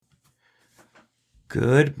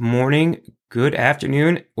Good morning, good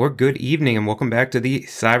afternoon, or good evening, and welcome back to the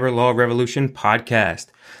Cyber Law Revolution podcast.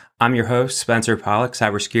 I'm your host, Spencer Pollock,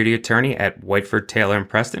 cybersecurity attorney at Whiteford, Taylor, and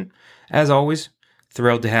Preston. As always,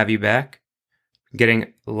 thrilled to have you back.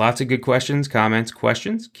 Getting lots of good questions, comments,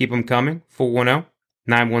 questions. Keep them coming.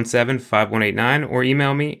 410-917-5189, or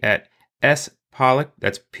email me at spollock,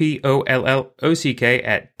 that's Pollock,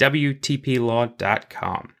 at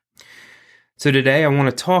WTPlaw.com. So today I want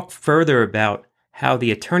to talk further about how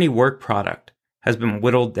the attorney work product has been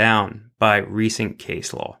whittled down by recent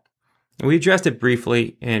case law. And we addressed it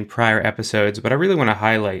briefly in prior episodes, but I really want to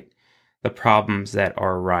highlight the problems that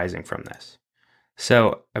are arising from this.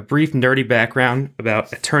 So a brief nerdy background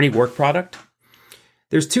about attorney work product.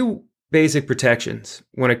 There's two basic protections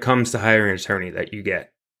when it comes to hiring an attorney that you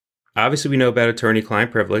get. Obviously, we know about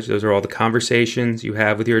attorney-client privilege. Those are all the conversations you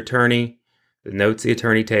have with your attorney, the notes the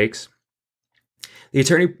attorney takes.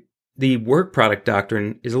 The work product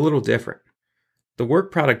doctrine is a little different. The work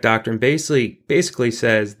product doctrine basically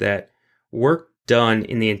says that work done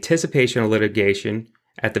in the anticipation of litigation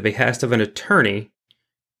at the behest of an attorney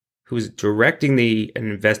who's directing an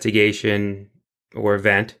investigation or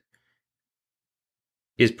event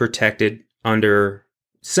is protected under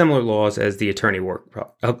similar laws as the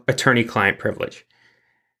attorney-client privilege.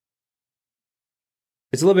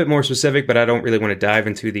 It's a little bit more specific, but I don't really want to dive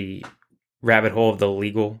into the rabbit hole of the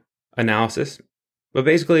legal analysis. But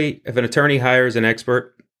basically, if an attorney hires an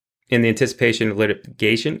expert in the anticipation of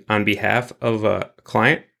litigation on behalf of a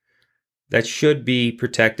client, that should be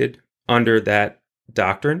protected under that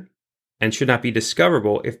doctrine and should not be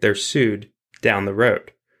discoverable if they're sued down the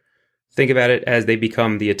road. Think about it as they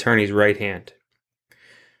become the attorney's right hand.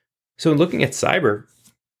 So in looking at cyber,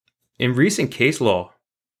 in recent case law,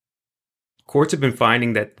 courts have been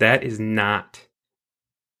finding that that is not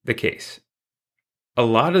the case. A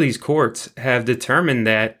lot of these courts have determined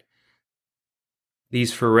that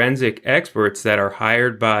these forensic experts that are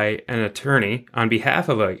hired by an attorney on behalf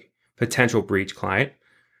of a potential breach client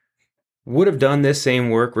would have done this same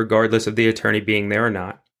work regardless of the attorney being there or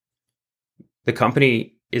not. The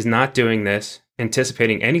company is not doing this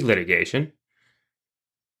anticipating any litigation,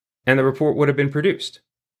 and the report would have been produced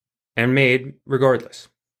and made regardless.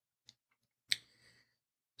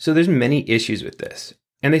 So there's many issues with this,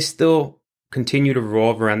 and they still continue to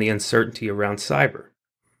revolve around the uncertainty around cyber.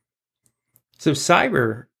 So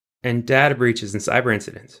cyber and data breaches and cyber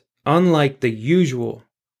incidents, unlike the usual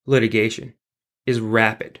litigation, is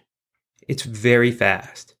rapid. It's very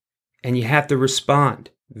fast, and you have to respond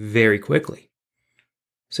very quickly.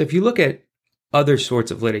 So if you look at other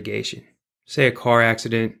sorts of litigation, say a car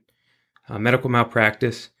accident, medical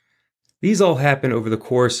malpractice, these all happen over the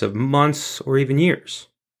course of months or even years.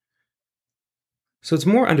 So it's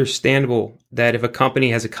more understandable that if a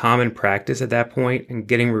company has a common practice at that point and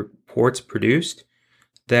getting reports produced,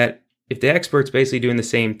 that if the expert's basically doing the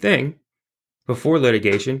same thing before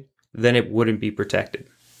litigation, then it wouldn't be protected.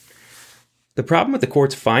 The problem with the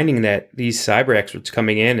courts finding that these cyber experts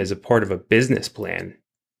coming in as a part of a business plan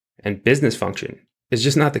and business function is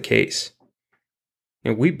just not the case.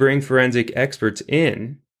 And we bring forensic experts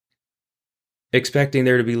in expecting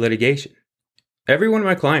there to be litigation. Every one of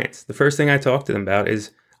my clients, the first thing I talk to them about is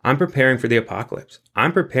I'm preparing for the apocalypse.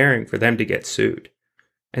 I'm preparing for them to get sued.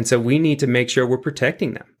 And so we need to make sure we're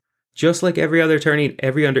protecting them, just like every other attorney in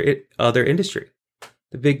every other industry.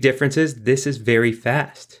 The big difference is this is very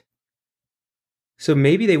fast. So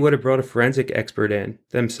maybe they would have brought a forensic expert in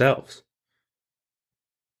themselves.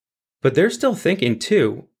 But they're still thinking,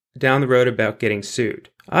 too, down the road about getting sued.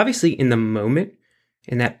 Obviously, in the moment,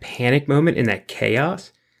 in that panic moment, in that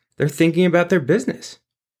chaos, they're thinking about their business,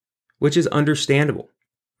 which is understandable.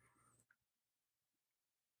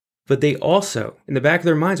 But they also, in the back of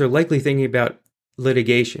their minds, are likely thinking about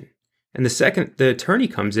litigation. And the second the attorney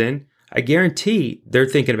comes in, I guarantee they're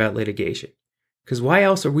thinking about litigation. Because why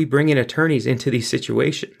else are we bringing attorneys into these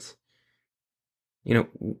situations? If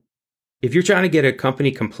you're trying to get a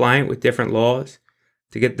company compliant with different laws,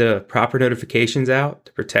 to get the proper notifications out,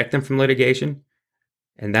 to protect them from litigation,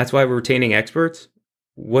 and that's why we're retaining experts,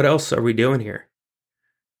 what else are we doing here?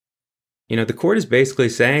 The court is basically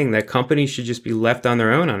saying that companies should just be left on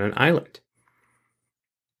their own on an island.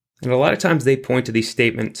 And a lot of times they point to these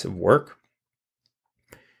statements of work,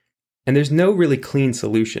 and there's no really clean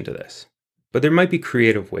solution to this, but there might be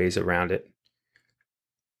creative ways around it.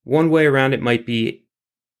 One way around it might be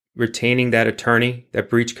retaining that attorney, that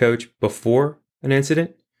breach coach, before an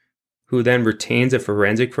incident, who then retains a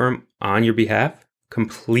forensic firm on your behalf,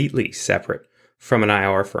 completely separate from an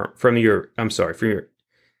IR firm, from your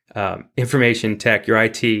information tech, your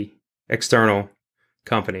IT external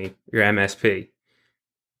company, your MSP.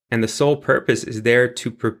 And the sole purpose is there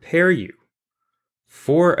to prepare you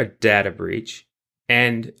for a data breach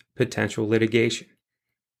and potential litigation.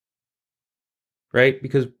 Right?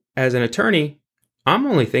 Because as an attorney, I'm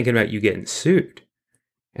only thinking about you getting sued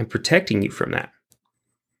and protecting you from that.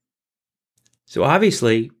 So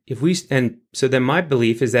obviously, then my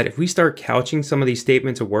belief is that if we start couching some of these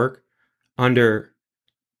statements of work under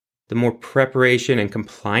the more preparation and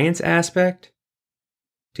compliance aspect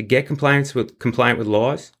to get compliant with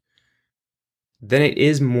laws, then it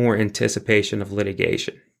is more anticipation of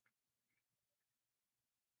litigation.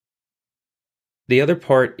 The other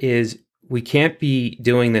part is we can't be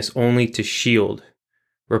doing this only to shield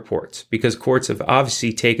reports, because courts have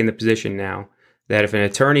obviously taken the position now that if an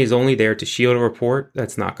attorney is only there to shield a report,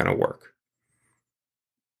 that's not going to work.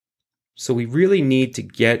 So we really need to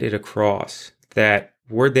get it across that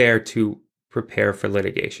we're there to prepare for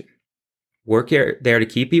litigation. We're there to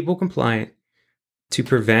keep people compliant, to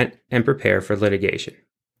prevent and prepare for litigation.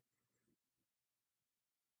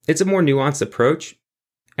 It's a more nuanced approach,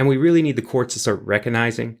 and we really need the courts to start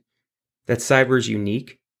recognizing that cyber is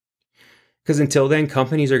unique. Because until then,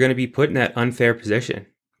 companies are going to be put in that unfair position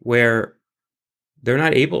where they're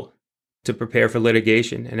not able to prepare for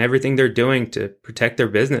litigation, and everything they're doing to protect their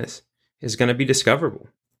business is going to be discoverable,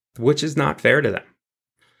 which is not fair to them.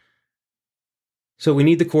 So we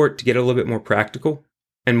need the court to get a little bit more practical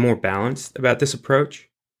and more balanced about this approach.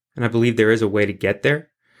 And I believe there is a way to get there.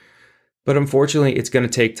 But unfortunately, it's going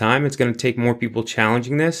to take time. It's going to take more people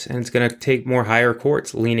challenging this, and it's going to take more higher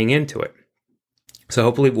courts leaning into it. So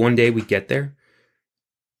hopefully one day we get there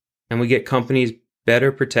and we get companies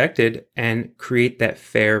better protected and create that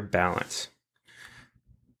fair balance.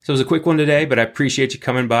 So it was a quick one today, but I appreciate you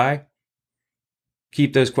coming by.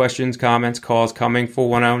 Keep those questions, comments, calls coming,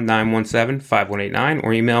 410-917-5189,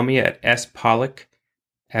 or email me at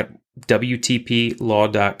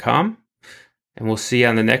spollock@wtplaw.com. And we'll see you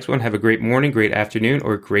on the next one. Have a great morning, great afternoon,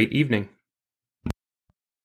 or great evening.